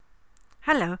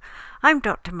Hello, I'm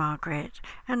Dr. Margaret,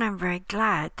 and I'm very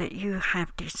glad that you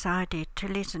have decided to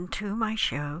listen to my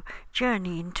show,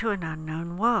 Journey into an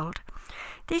Unknown World.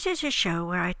 This is a show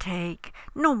where I take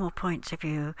normal points of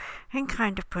view and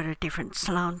kind of put a different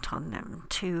slant on them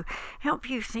to help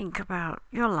you think about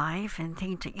your life and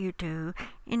things that you do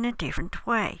in a different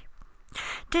way.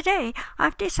 Today,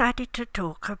 I've decided to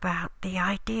talk about the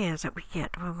ideas that we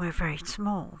get when we're very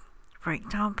small. For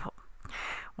example,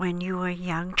 when you were a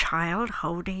young child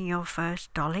holding your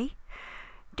first dolly,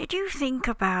 did you think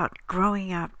about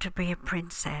growing up to be a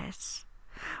princess?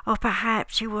 Or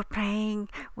perhaps you were playing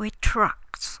with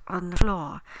trucks on the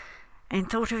floor and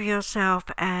thought of yourself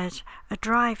as a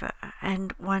driver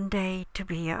and one day to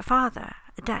be a father,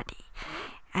 a daddy.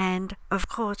 And of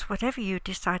course, whatever you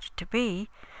decided to be,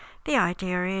 the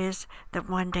idea is that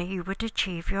one day you would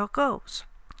achieve your goals.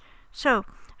 So,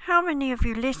 how many of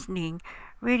you listening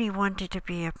really wanted to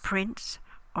be a prince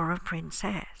or a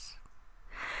princess?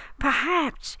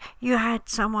 Perhaps you had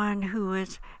someone who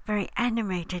was very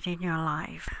animated in your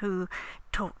life, who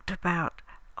talked about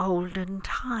olden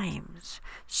times,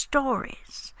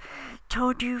 stories,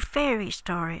 told you fairy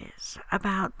stories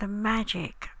about the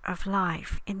magic of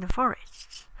life in the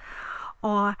forests.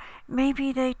 Or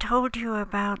maybe they told you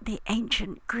about the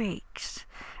ancient Greeks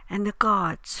and the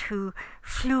gods who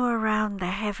flew around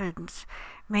the heavens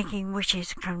making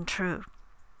wishes come true.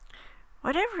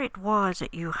 Whatever it was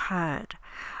that you heard,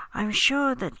 I'm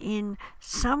sure that in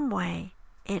some way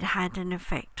it had an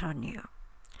effect on you.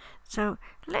 So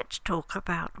let's talk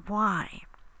about why.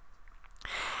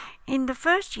 In the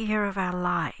first year of our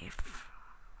life,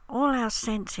 all our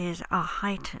senses are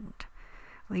heightened.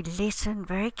 We listen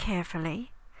very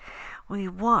carefully. We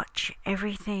watch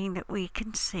everything that we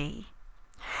can see.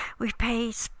 We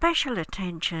pay special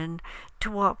attention to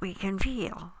what we can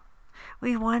feel.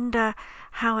 We wonder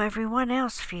how everyone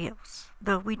else feels,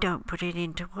 though we don't put it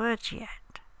into words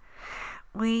yet.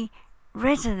 We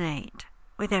resonate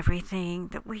with everything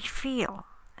that we feel,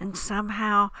 and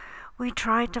somehow we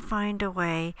try to find a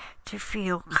way to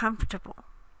feel comfortable.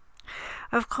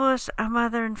 Of course, our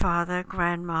mother and father,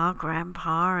 grandma,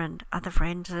 grandpa, and other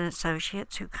friends and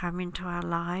associates who come into our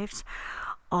lives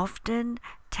often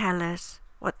tell us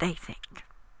what they think.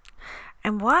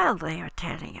 And while they are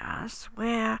telling us,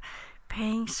 we're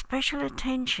paying special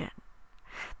attention,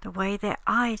 the way their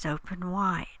eyes open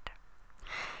wide.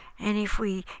 And if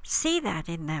we see that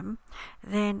in them,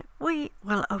 then we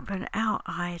will open our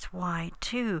eyes wide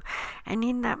too. And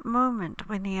in that moment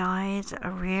when the eyes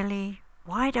are really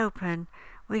wide open,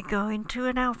 we go into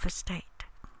an alpha state,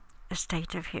 a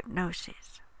state of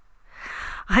hypnosis.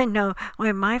 I know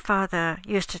when my father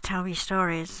used to tell me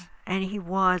stories, and he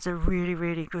was a really,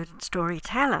 really good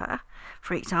storyteller.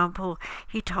 For example,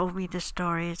 he told me the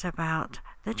stories about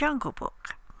the Jungle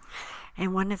Book.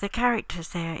 And one of the characters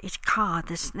there is Kaa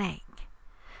the snake.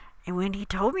 And when he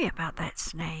told me about that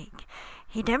snake,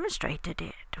 he demonstrated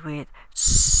it with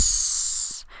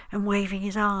sss and waving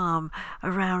his arm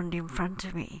around in front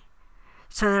of me,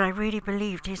 so that I really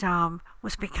believed his arm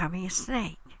was becoming a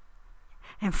snake.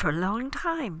 And for a long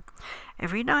time,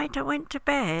 every night I went to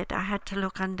bed, I had to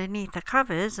look underneath the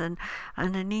covers and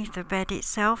underneath the bed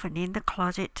itself and in the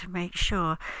closet to make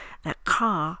sure that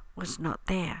Kaa was not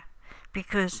there.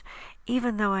 Because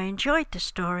even though I enjoyed the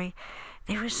story,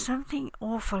 there was something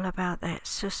awful about that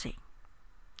Susie.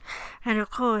 And of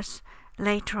course,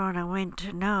 later on I went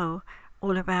to know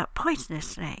all about poisonous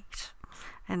snakes,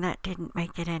 and that didn't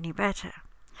make it any better.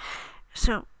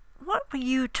 So, what were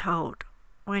you told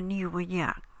when you were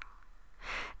young?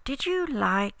 Did you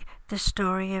like the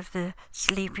story of the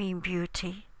Sleeping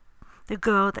Beauty, the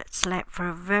girl that slept for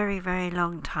a very, very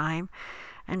long time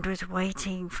and was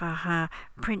waiting for her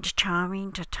Prince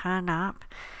Charming to turn up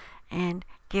and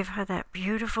give her that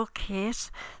beautiful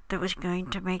kiss that was going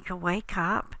to make her wake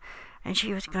up, and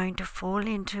she was going to fall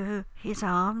into his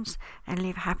arms and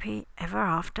live happy ever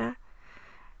after?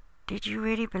 Did you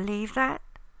really believe that?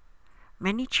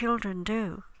 Many children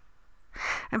do.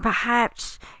 And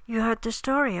perhaps you heard the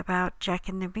story about Jack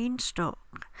and the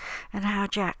Beanstalk, and how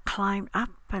Jack climbed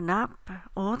up and up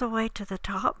all the way to the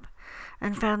top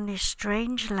and found this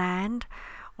strange land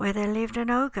where there lived an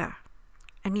ogre,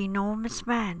 an enormous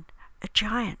man, a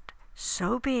giant,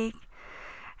 so big,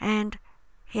 and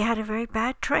he had a very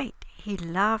bad trait. He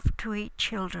loved to eat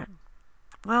children.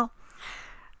 Well,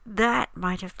 that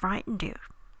might have frightened you.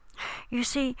 You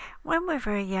see, when we're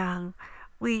very young,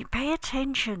 we pay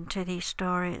attention to these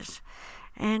stories,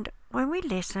 and when we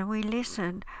listen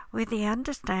with the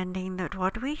understanding that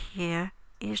what we hear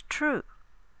is true.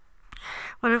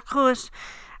 Well, of course,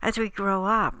 as we grow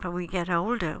up and we get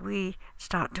older, we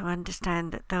start to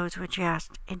understand that those were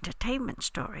just entertainment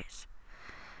stories.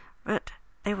 But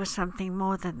they were something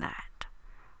more than that.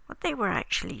 What they were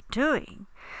actually doing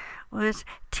was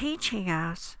teaching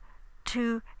us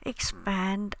to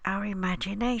expand our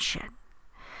imagination,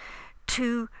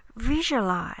 to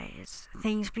visualize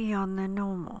things beyond the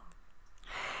normal.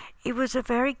 It was a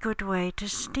very good way to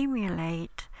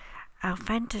stimulate our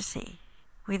fantasy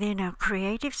within our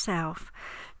creative self,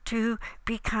 to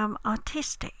become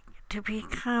artistic, to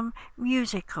become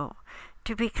musical,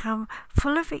 to become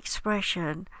full of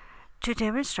expression, to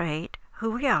demonstrate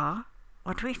who we are,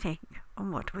 what we think,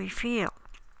 and what we feel.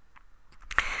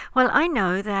 Well, I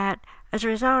know that as a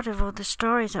result of all the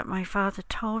stories that my father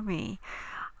told me,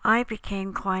 I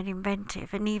became quite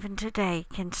inventive, and even today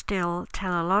can still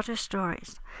tell a lot of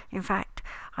stories. In fact,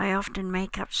 I often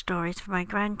make up stories for my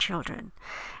grandchildren,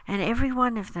 and every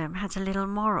one of them has a little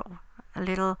moral, a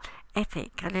little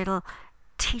ethic, a little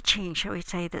teaching, shall we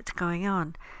say, that's going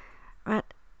on.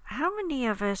 But how many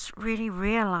of us really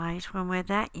realize when we're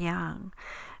that young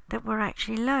that we're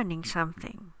actually learning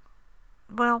something?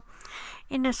 Well,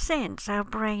 in a sense, our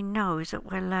brain knows that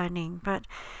we're learning, but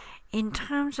in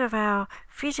terms of our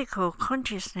physical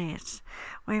consciousness,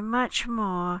 we're much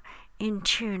more in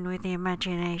tune with the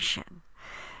imagination,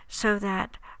 so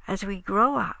that as we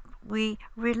grow up, we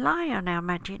rely on our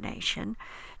imagination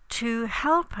to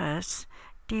help us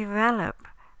develop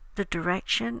the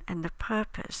direction and the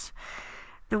purpose,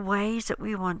 the ways that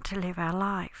we want to live our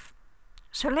life.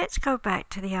 So let's go back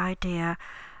to the idea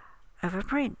of a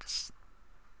prince.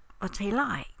 What's he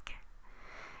like?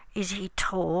 Is he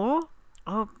tall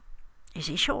or is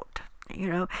he short?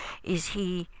 Is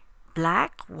he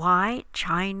black, white,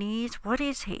 Chinese? What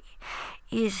is he?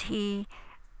 Is he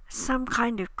some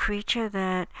kind of creature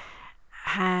that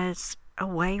has a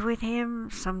way with him,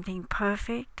 something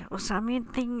perfect, or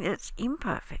something that's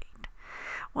imperfect?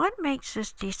 What makes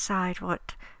us decide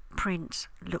what Prince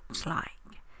looks like?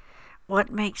 What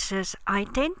makes us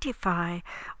identify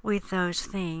with those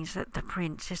things that the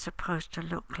Prince is supposed to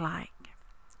look like?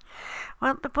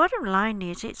 Well, the bottom line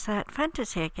is it's that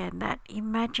fantasy again, that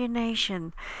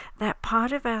imagination, that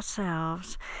part of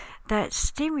ourselves that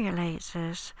stimulates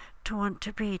us to want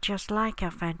to be just like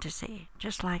our fantasy,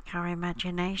 just like our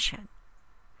imagination.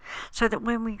 So that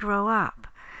when we grow up,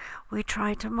 we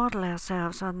try to model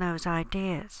ourselves on those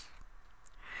ideas.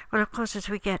 Well, of course, as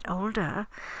we get older,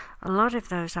 a lot of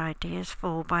those ideas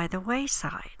fall by the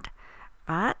wayside.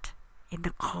 But in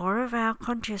the core of our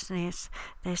consciousness,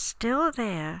 they're still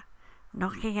there,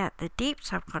 knocking at the deep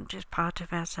subconscious part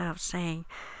of ourselves, saying,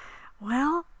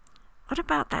 well, what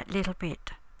about that little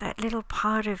bit, that little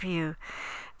part of you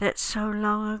that so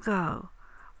long ago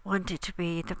wanted to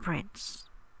be the prince?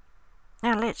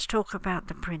 Now let's talk about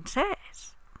the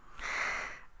princess.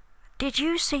 Did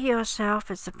you see yourself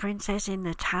as the princess in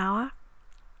the tower,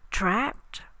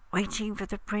 trapped, waiting for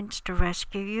the prince to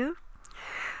rescue you?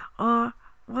 Or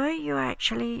were you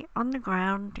actually on the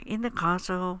ground in the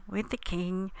castle with the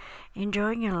king,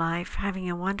 enjoying your life, having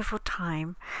a wonderful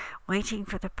time, waiting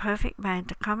for the perfect man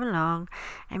to come along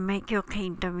and make your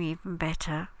kingdom even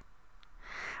better?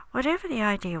 Whatever the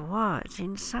idea was,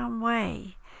 in some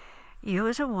way, you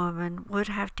as a woman would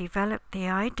have developed the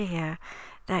idea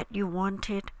that you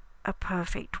wanted a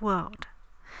perfect world,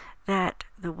 that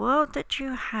the world that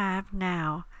you have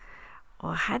now,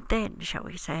 or had then, shall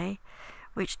we say,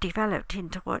 which developed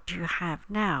into what you have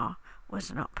now,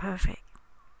 was not perfect.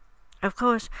 Of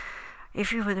course,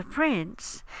 if you were the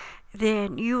prince,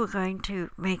 then you were going to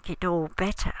make it all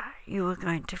better. You were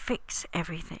going to fix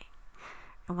everything.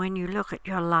 And when you look at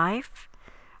your life,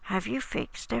 have you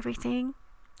fixed everything?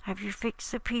 Have you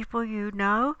fixed the people you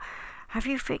know? Have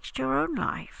you fixed your own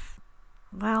life?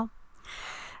 Well,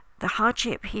 the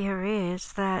hardship here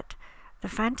is that the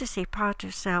fantasy part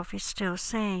of self is still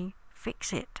saying,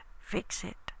 fix it, fix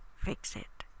it, fix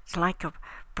it. It's like a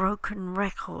broken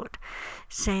record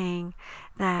saying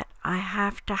that I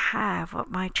have to have what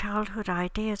my childhood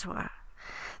ideas were,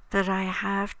 that I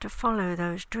have to follow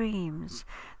those dreams,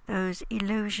 those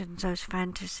illusions, those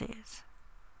fantasies.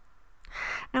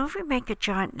 Now, if we make a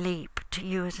giant leap to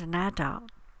you as an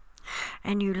adult,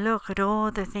 and you look at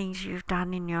all the things you've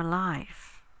done in your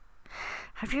life,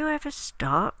 have you ever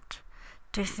stopped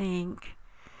to think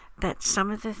that some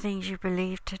of the things you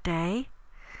believe today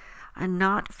are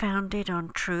not founded on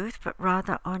truth, but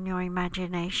rather on your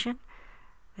imagination,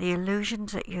 the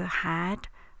illusions that you had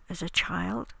as a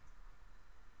child?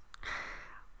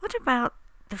 What about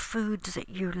the foods that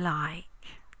you like?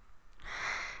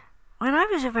 When I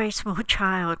was a very small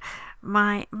child,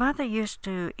 my mother used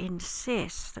to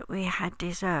insist that we had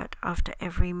dessert after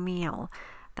every meal.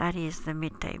 That is the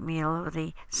midday meal or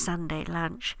the Sunday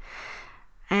lunch.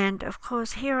 And of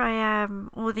course, here I am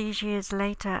all these years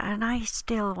later, and I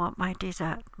still want my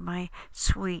dessert, my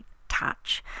sweet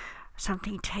touch,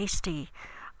 something tasty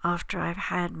after I've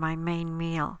had my main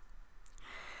meal.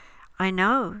 I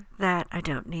know that I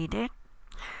don't need it.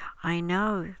 I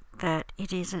know that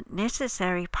it isn't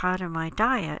necessary part of my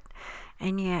diet,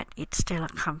 and yet it's still a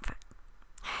comfort.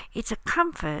 It's a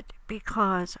comfort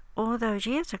because all those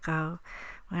years ago,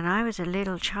 when I was a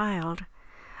little child,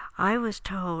 I was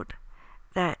told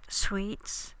that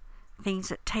sweets, things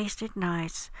that tasted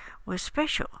nice, were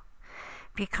special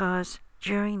because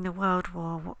during the World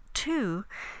War II,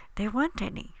 there weren't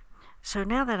any. So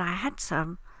now that I had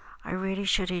some, I really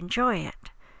should enjoy it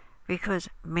because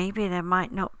maybe there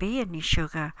might not be any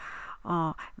sugar,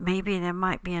 or maybe there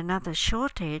might be another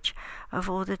shortage of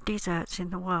all the desserts in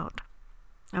the world.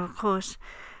 Of course,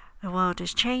 the world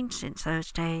has changed since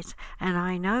those days, and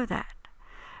I know that.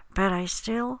 But I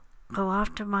still go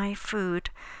after my food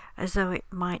as though it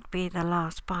might be the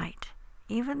last bite,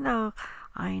 even though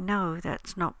I know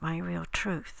that's not my real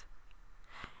truth.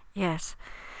 Yes,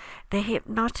 the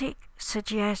hypnotic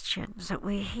suggestions that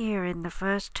we hear in the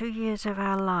first 2 years of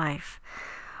our life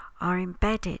are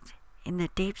embedded in the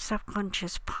deep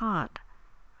subconscious part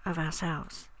of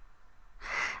ourselves.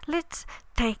 Let's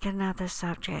take another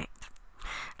subject.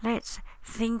 Let's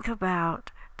think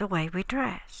about the way we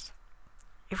dress.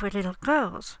 If we're little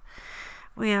girls,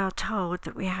 we are told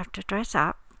that we have to dress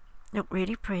up, look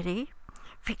really pretty,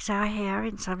 fix our hair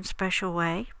in some special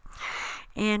way,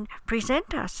 and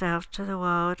present ourselves to the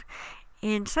world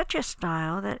in such a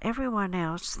style that everyone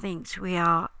else thinks we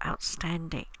are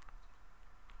outstanding.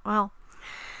 Well,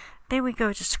 then we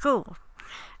go to school,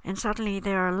 and suddenly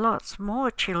there are lots more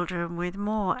children with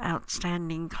more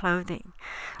outstanding clothing,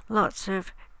 lots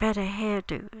of better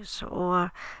hairdos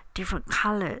or different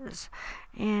colors,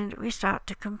 and we start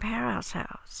to compare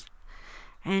ourselves.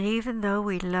 And even though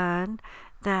we learn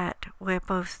that we're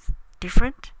both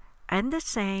different and the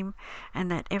same and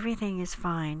that everything is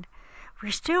fine, we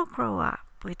still grow up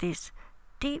with this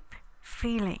deep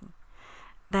feeling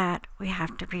that we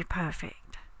have to be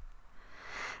perfect.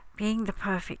 Being the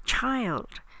perfect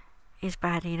child is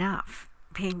bad enough.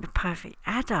 Being the perfect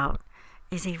adult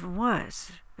is even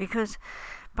worse, because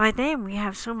by then we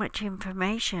have so much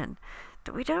information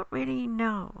that we don't really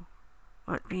know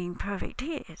what being perfect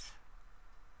is.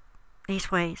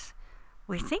 These ways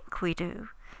we think we do,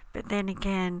 but then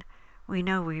again we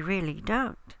know we really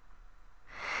don't.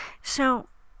 So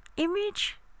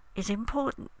image is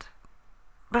important,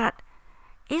 but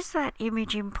is that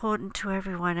image important to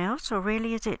everyone else, or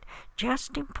really is it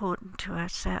just important to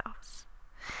ourselves?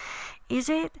 Is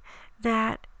it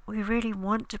that we really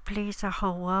want to please the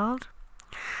whole world?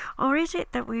 Or is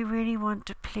it that we really want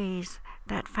to please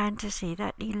that fantasy,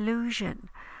 that illusion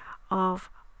of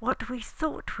what we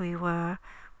thought we were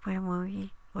when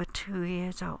we were 2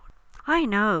 years old? I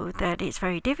know that it's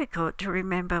very difficult to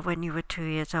remember when you were 2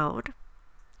 years old.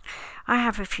 I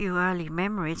have a few early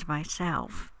memories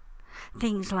myself.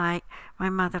 Things like my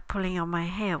mother pulling on my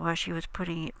hair while she was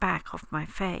putting it back off my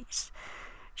face.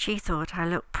 She thought I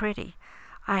looked pretty.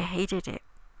 I hated it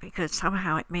because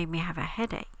somehow it made me have a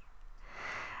headache.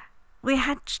 We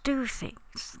had to do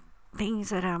things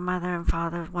that our mother and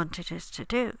father wanted us to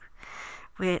do.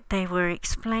 They were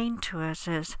explained to us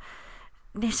as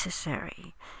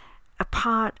necessary, a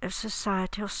part of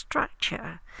societal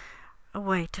structure, a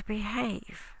way to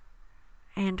behave.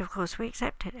 And of course we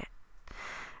accepted it,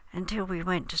 until we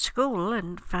went to school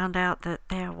and found out that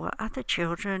there were other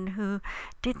children who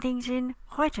did things in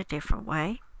quite a different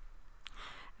way.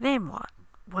 Then what?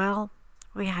 Well,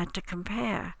 we had to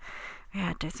compare. We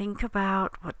had to think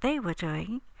about what they were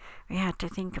doing, we had to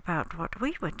think about what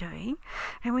we were doing,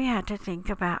 and we had to think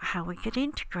about how we could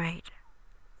integrate.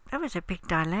 That was a big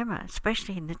dilemma,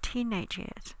 especially in the teenage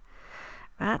years.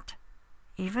 But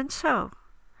even so,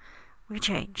 we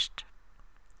changed.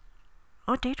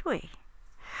 Or did we?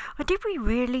 Or did we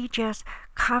really just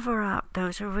cover up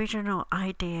those original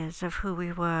ideas of who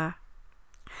we were?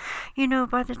 You know,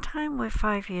 by the time we're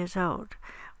 5 years old,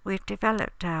 we've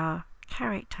developed our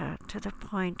character to the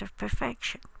point of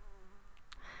perfection.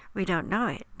 We don't know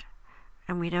it,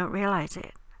 and we don't realize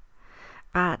it.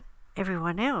 But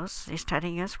everyone else is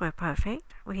telling us we're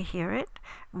perfect. We hear it,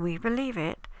 we believe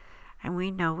it, and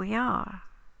we know we are.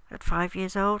 At 5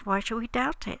 years old, why should we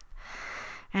doubt it?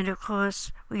 And of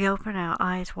course, we open our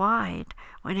eyes wide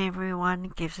when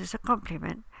everyone gives us a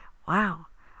compliment. Wow,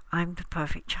 I'm the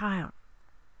perfect child.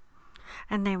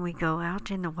 And then we go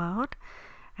out in the world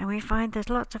and we find there's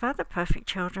lots of other perfect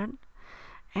children.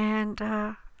 And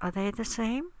are they the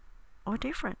same or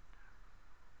different?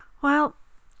 Well,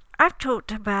 I've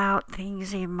talked about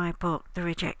things in my book, The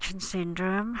Rejection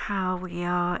Syndrome, how we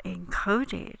are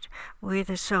encoded with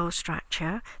a soul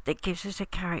structure that gives us a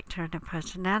character and a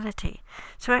personality.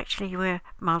 So actually we're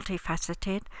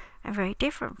multifaceted and very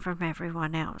different from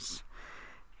everyone else.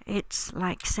 It's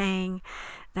like saying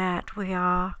that we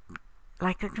are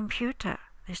like a computer.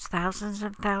 There's thousands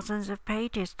and thousands of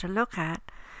pages to look at.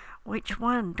 Which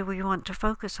one do we want to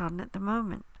focus on at the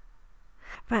moment?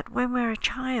 But when we're a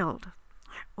child,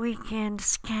 we can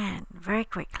scan very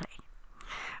quickly.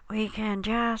 We can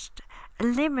just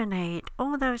eliminate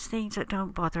all those things that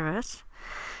don't bother us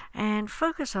and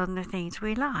focus on the things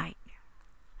we like.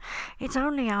 It's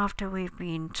only after we've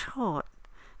been taught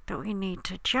that we need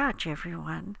to judge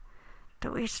everyone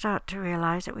that we start to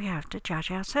realize that we have to judge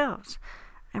ourselves.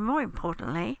 And more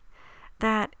importantly,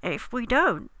 that if we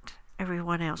don't,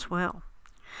 everyone else will.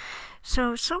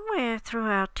 So somewhere through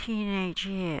our teenage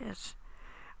years,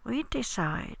 we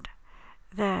decide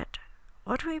that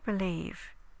what we believe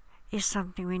is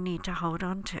something we need to hold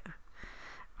on to.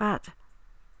 But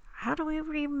how do we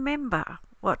remember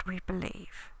what we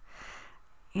believe?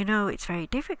 You know, it's very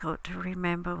difficult to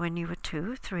remember when you were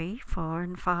 2, 3, 4,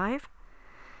 and 5.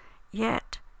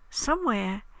 Yet,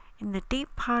 somewhere in the deep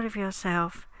part of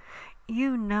yourself,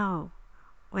 you know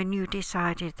when you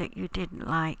decided that you didn't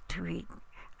like to eat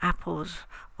apples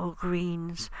or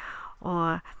greens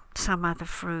or some other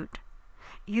fruit.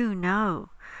 You know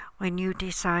when you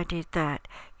decided that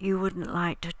you wouldn't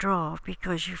like to draw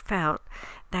because you felt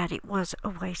that it was a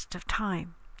waste of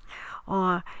time.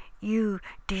 Or you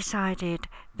decided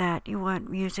that you weren't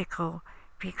musical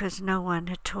because no one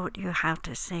had taught you how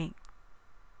to sing.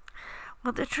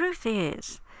 Well, the truth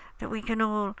is that we can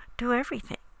all do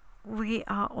everything. We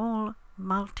are all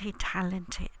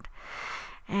multi-talented.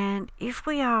 And if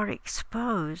we are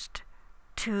exposed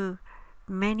to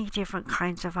many different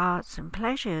kinds of arts and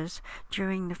pleasures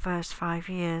during the first 5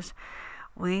 years,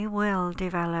 we will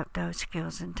develop those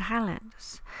skills and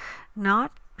talents.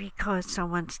 Not because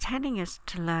someone's telling us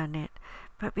to learn it,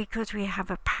 but because we have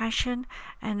a passion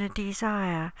and a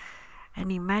desire,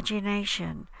 an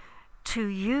imagination to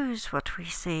use what we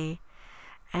see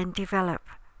and develop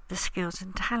the skills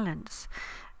and talents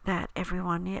that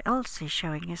everyone else is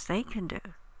showing us they can do,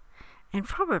 and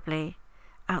probably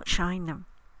outshine them.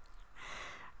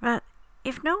 But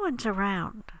if no one's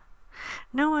around,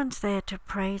 no one's there to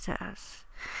praise us,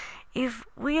 if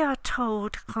we are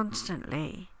told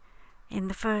constantly in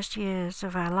the first years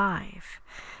of our life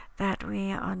that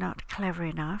we are not clever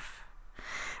enough,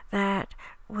 that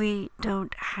we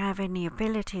don't have any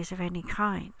abilities of any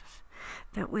kind,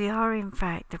 that we are in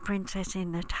fact the princess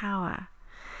in the tower,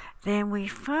 then we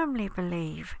firmly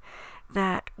believe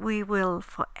that we will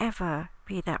forever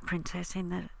be that princess in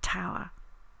the tower.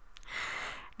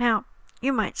 Now,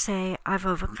 you might say, I've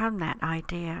overcome that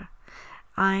idea.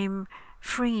 I'm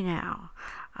free now.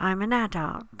 I'm an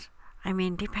adult. I'm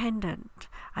independent.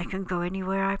 I can go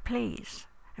anywhere I please.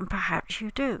 And perhaps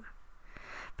you do.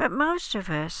 But most of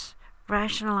us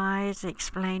rationalize,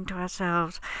 explain to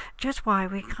ourselves just why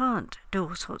we can't do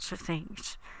all sorts of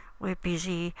things. We're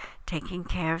busy taking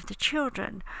care of the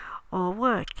children, or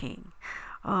working,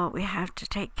 or we have to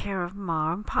take care of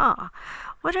Ma and Pa.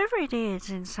 Whatever it is,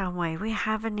 in some way, we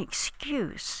have an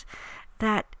excuse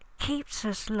that keeps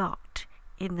us locked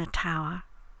in the tower,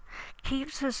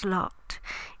 keeps us locked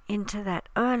into that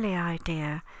early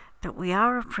idea that we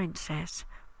are a princess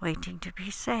waiting to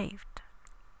be saved.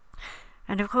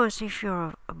 And of course, if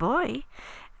you're a boy,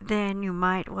 then you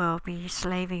might well be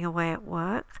slaving away at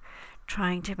work,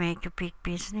 trying to make a big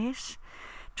business,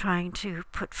 trying to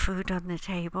put food on the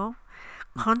table,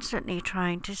 constantly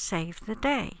trying to save the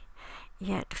day,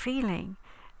 yet feeling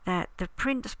that the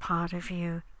prince part of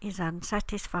you is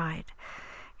unsatisfied.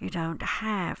 You don't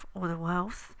have all the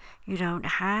wealth, you don't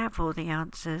have all the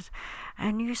answers,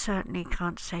 and you certainly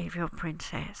can't save your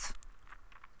princess.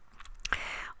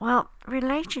 Well,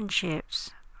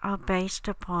 relationships are based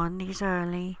upon these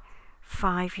early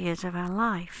 5 years of our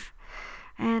life,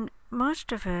 and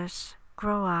most of us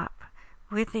grow up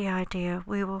with the idea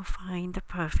we will find the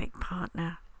perfect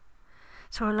partner.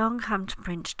 So along comes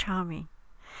Prince Charming.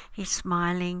 He's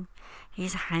smiling,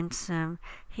 he's handsome,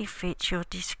 he fits your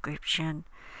description,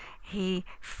 he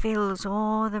fills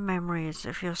all the memories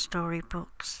of your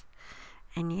storybooks.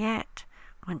 And yet,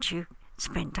 once you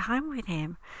spend time with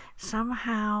him,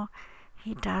 somehow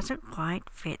he doesn't quite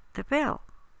fit the bill.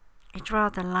 It's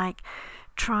rather like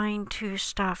trying to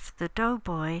stuff the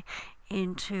doughboy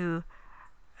into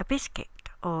a biscuit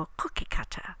or cookie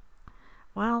cutter.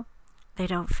 Well, they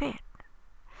don't fit.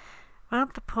 Well,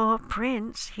 the poor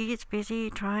prince, he is busy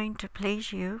trying to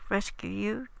please you, rescue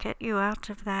you, get you out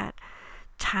of that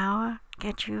tower,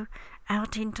 get you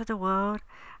out into the world,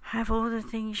 have all the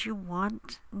things you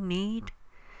want, need.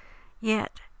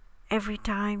 Yet, every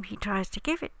time he tries to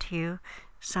give it to you,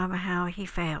 somehow he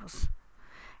fails.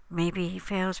 Maybe he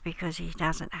fails because he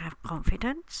doesn't have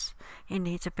confidence in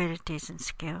his abilities and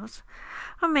skills.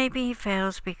 Or maybe he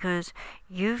fails because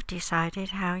you've decided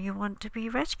how you want to be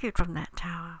rescued from that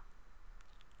tower.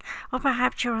 Or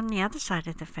perhaps you're on the other side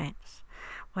of the fence,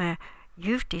 where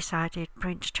you've decided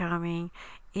Prince Charming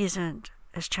isn't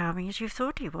as charming as you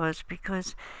thought he was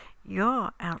because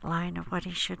your outline of what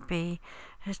he should be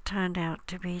has turned out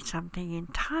to be something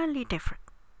entirely different.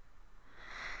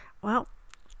 Well,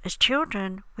 as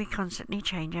children, we constantly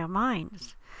change our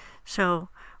minds. So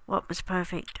what was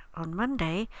perfect on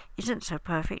Monday isn't so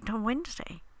perfect on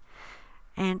Wednesday.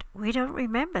 And we don't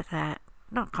remember that,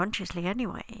 not consciously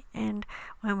anyway. And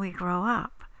when we grow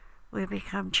up, we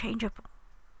become changeable.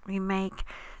 We make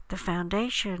the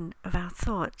foundation of our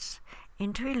thoughts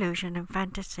into illusion and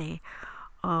fantasy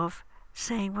of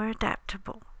saying we're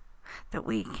adaptable, that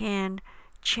we can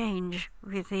change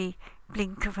with the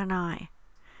blink of an eye,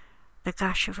 the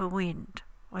gush of a wind,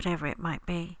 whatever it might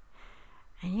be.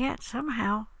 And yet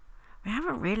somehow we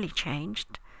haven't really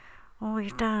changed. All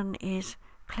we've done is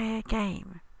play a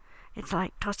game. It's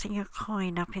like tossing a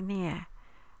coin up in the air.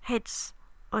 Heads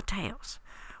or tails.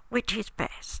 Which is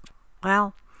best?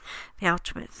 Well, the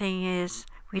ultimate thing is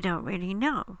we don't really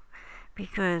know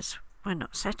because we're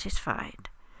not satisfied.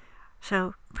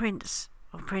 So Prince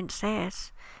or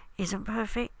Princess isn't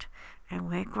perfect and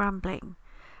we're grumbling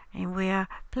and we're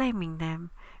blaming them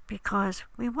because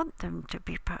we want them to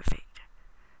be perfect.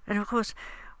 And of course,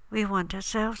 we want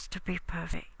ourselves to be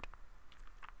perfect.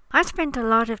 I spent a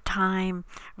lot of time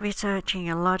researching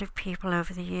a lot of people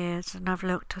over the years, and I've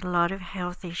looked at a lot of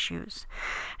health issues.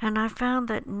 And I found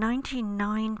that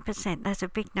 99%, that's a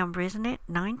big number, isn't it?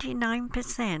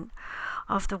 99%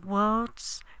 of the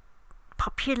world's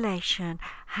population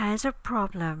has a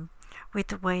problem with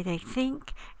the way they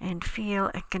think and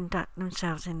feel and conduct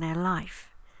themselves in their life.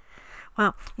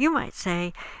 Well, you might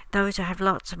say those who have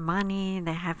lots of money and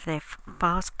they have their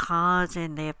fast cars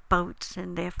and their boats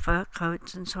and their fur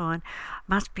coats and so on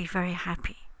must be very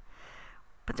happy.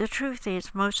 But the truth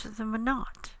is most of them are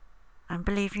not. And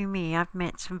believe you me, I've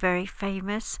met some very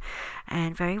famous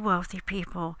and very wealthy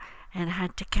people and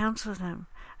had to counsel them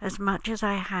as much as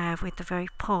I have with the very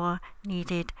poor,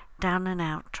 needed, down and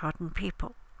out, trodden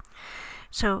people.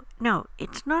 So, no,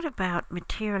 it's not about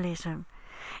materialism.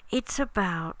 It's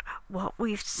about what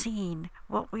we've seen,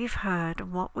 what we've heard,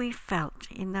 and what we've felt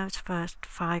in those first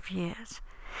 5 years.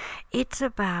 It's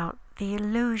about the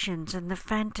illusions and the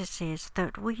fantasies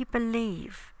that we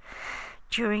believe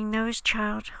during those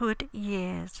childhood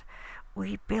years.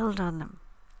 We build on them.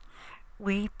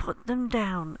 We put them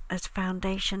down as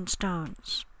foundation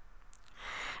stones.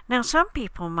 Now, some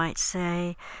people might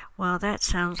say, well, that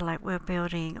sounds like we're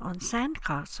building on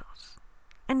sandcastles.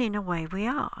 And in a way we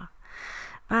are.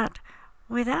 But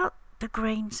without the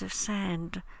grains of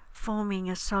sand forming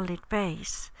a solid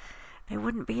base, there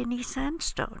wouldn't be any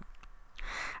sandstone.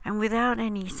 And without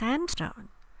any sandstone,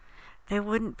 there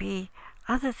wouldn't be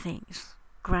other things,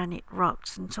 granite,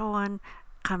 rocks, and so on,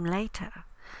 come later.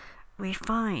 We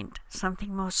find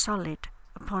something more solid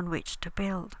upon which to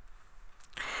build.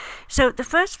 So the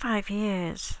first 5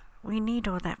 years, we need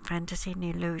all that fantasy and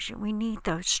illusion. We need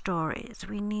those stories.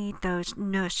 We need those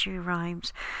nursery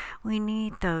rhymes. We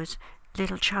need those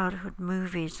little childhood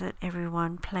movies that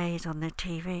everyone plays on the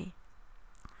TV.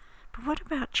 But what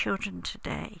about children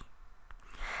today?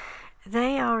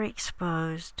 They are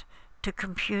exposed to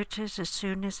computers as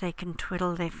soon as they can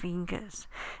twiddle their fingers.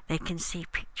 They can see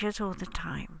pictures all the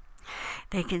time.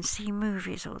 They can see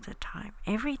movies all the time.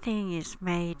 Everything is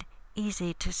made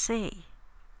easy to see.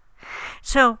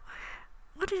 So,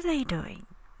 what are they doing?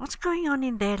 What's going on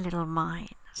in their little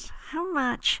minds? How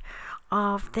much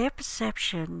of their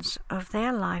perceptions of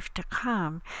their life to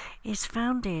come is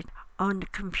founded on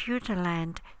computer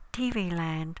land, TV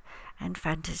land, and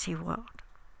fantasy world?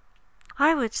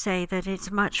 I would say that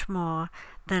it's much more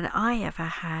than I ever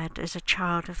had as a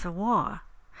child of the war.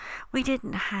 We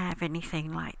didn't have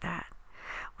anything like that.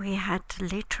 We had to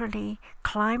literally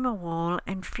climb a wall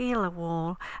and feel a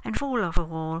wall and fall off a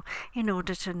wall in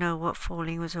order to know what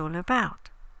falling was all about.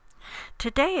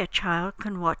 Today a child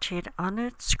can watch it on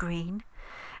a screen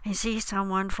and see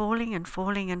someone falling and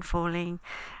falling and falling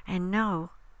and know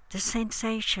the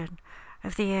sensation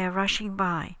of the air rushing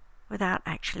by without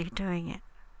actually doing it.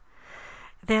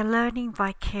 they're learning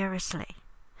vicariously.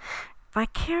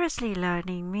 Vicariously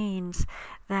learning means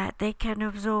that they can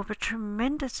absorb a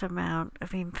tremendous amount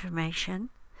of information,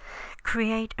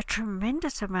 create a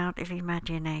tremendous amount of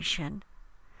imagination.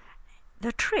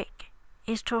 The trick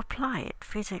is to apply it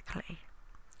physically.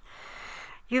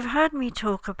 You've heard me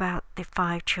talk about the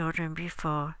 5 children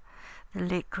before, the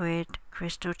liquid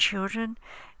crystal children.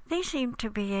 They seem to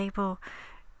be able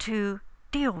to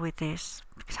deal with this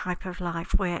type of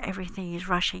life where everything is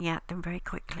rushing at them very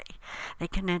quickly. They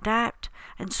can adapt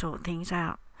and sort things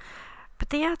out. But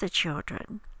the other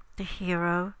children, the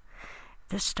hero,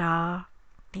 the star,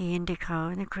 the indigo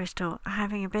and the crystal, are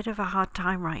having a bit of a hard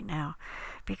time right now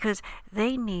because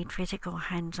they need physical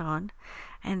hands-on,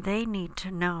 and they need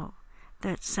to know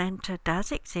that Santa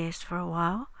does exist for a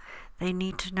while. They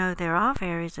need to know there are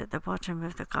fairies at the bottom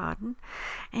of the garden,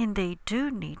 and they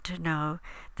do need to know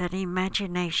that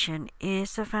imagination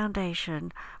is the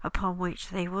foundation upon which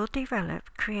they will develop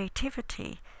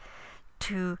creativity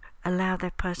to allow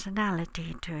their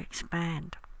personality to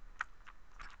expand.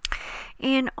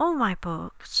 In all my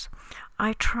books,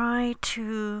 I try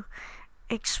to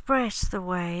express the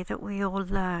way that we all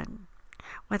learn,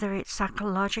 whether it's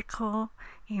psychological,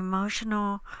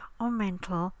 emotional, or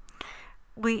mental.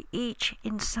 We each,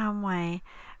 in some way,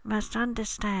 must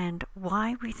understand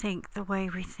why we think the way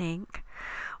we think,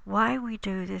 why we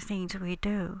do the things we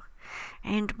do,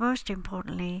 and most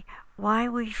importantly, why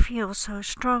we feel so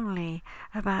strongly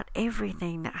about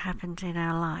everything that happens in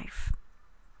our life.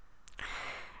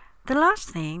 The last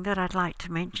thing that I'd like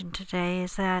to mention today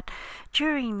is that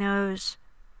during those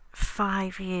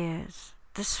 5 years,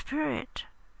 the spirit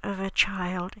of a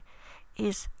child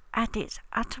is at its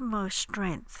uttermost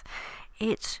strength.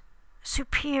 It's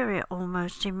superior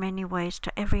almost in many ways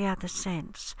to every other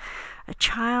sense. A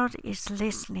child is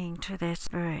listening to their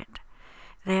spirit.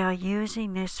 They are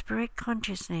using their spirit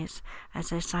consciousness as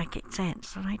their psychic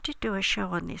sense. And I did do a show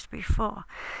on this before.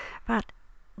 But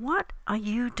what are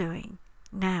you doing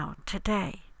now,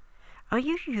 today? Are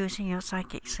you using your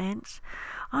psychic sense?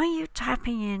 Are you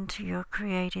tapping into your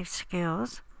creative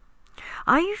skills?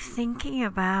 Are you thinking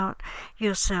about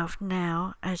yourself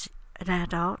now as an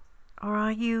adult, or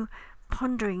are you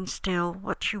pondering still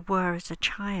what you were as a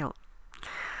child?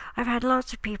 I've had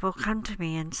lots of people come to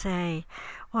me and say,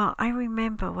 well, I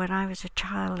remember when I was a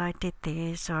child I did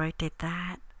this or I did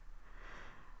that.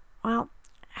 Well,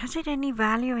 has it any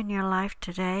value in your life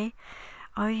today?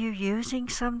 Are you using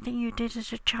something you did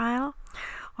as a child?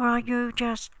 Or are you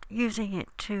just using it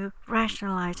to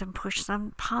rationalize and push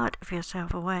some part of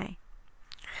yourself away?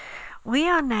 We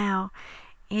are now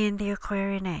in the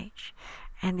Aquarian age,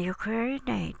 and the Aquarian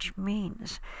age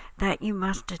means that you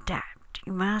must adapt.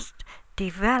 You must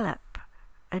develop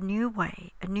a new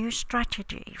way, a new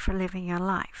strategy for living your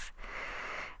life.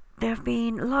 There have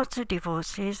been lots of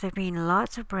divorces, there have been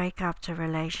lots of breakups of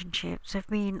relationships, there have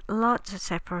been lots of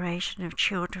separation of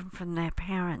children from their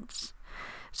parents.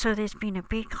 So there's been a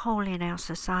big hole in our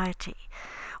society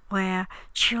where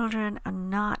children are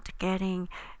not getting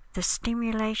the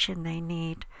stimulation they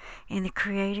need in the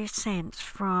creative sense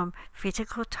from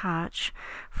physical touch,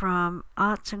 from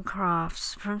arts and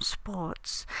crafts, from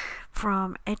sports,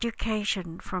 from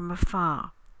education from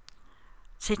afar.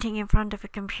 Sitting in front of a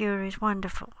computer is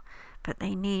wonderful, but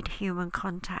they need human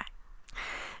contact.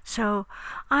 So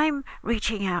I'm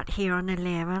reaching out here on a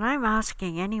limb, and I'm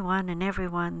asking anyone and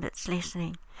everyone that's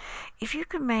listening, if you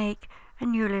can make a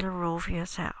new little rule for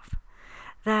yourself,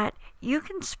 that you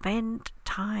can spend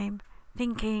time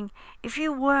thinking, if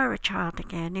you were a child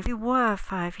again, if you were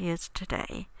 5 years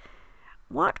today,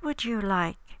 what would you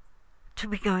like to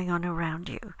be going on around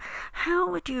you? How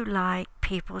would you like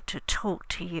people to talk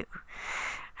to you?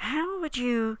 How would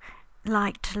you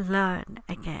like to learn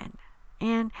again?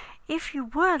 And if you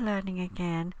were learning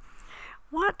again,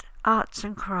 what arts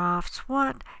and crafts,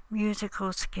 what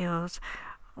musical skills,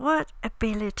 what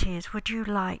abilities would you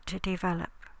like to develop?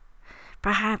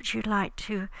 Perhaps you'd like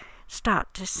to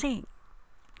start to sing.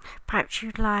 Perhaps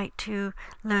you'd like to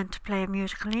learn to play a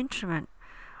musical instrument,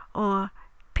 or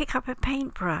pick up a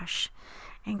paintbrush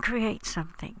and create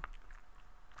something.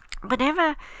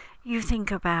 Whatever you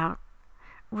think about,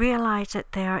 realize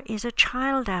that there is a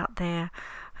child out there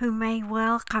who may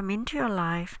well come into your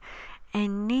life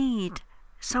and need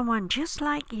someone just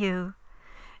like you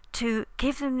to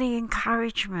give them the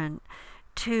encouragement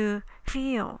to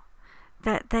feel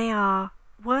that they are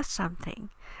worth something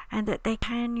and that they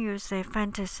can use their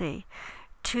fantasy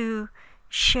to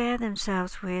share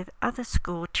themselves with other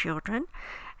school children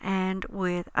and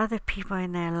with other people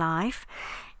in their life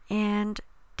and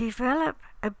develop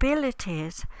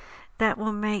abilities that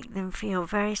will make them feel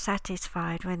very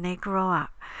satisfied when they grow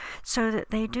up, so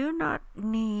that they do not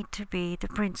need to be the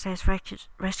princess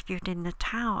rescued in the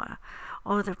tower,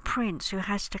 or the prince who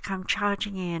has to come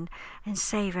charging in and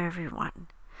save everyone,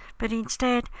 but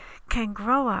instead can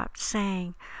grow up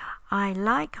saying, I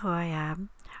like who I am,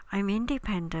 I'm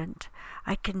independent,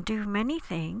 I can do many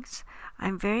things,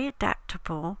 I'm very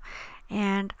adaptable,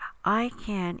 and I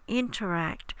can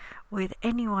interact with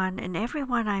anyone and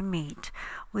everyone I meet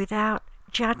without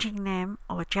judging them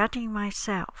or judging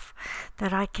myself,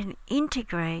 that I can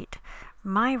integrate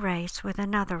my race with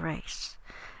another race,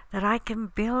 that I can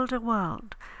build a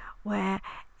world where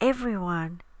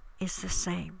everyone is the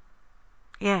same.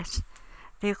 Yes,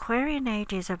 the Aquarian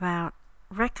Age is about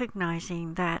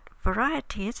recognizing that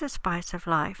variety is a spice of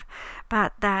life,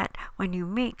 but that when you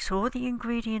mix all the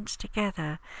ingredients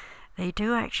together, they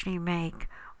do actually make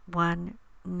one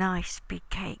nice big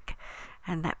cake.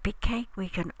 And that big cake we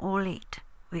can all eat.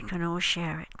 We can all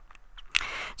share it.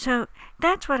 So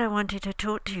that's what I wanted to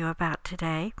talk to you about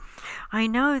today. I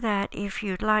know that if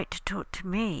you'd like to talk to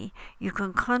me, you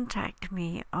can contact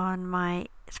me on my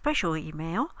special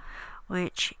email,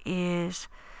 which is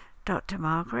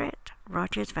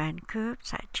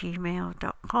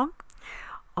drmargaretrogersvancoops@gmail.com,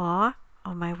 or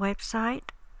on my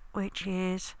website, which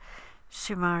is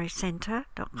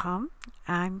sumaricenter.com.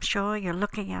 I'm sure you're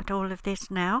looking at all of this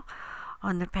now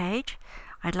on the page.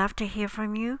 I'd love to hear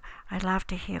from you. I'd love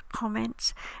to hear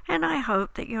comments, and I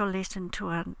hope that you'll listen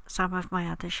to some of my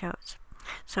other shows.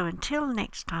 So until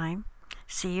next time,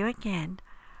 see you again.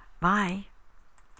 Bye.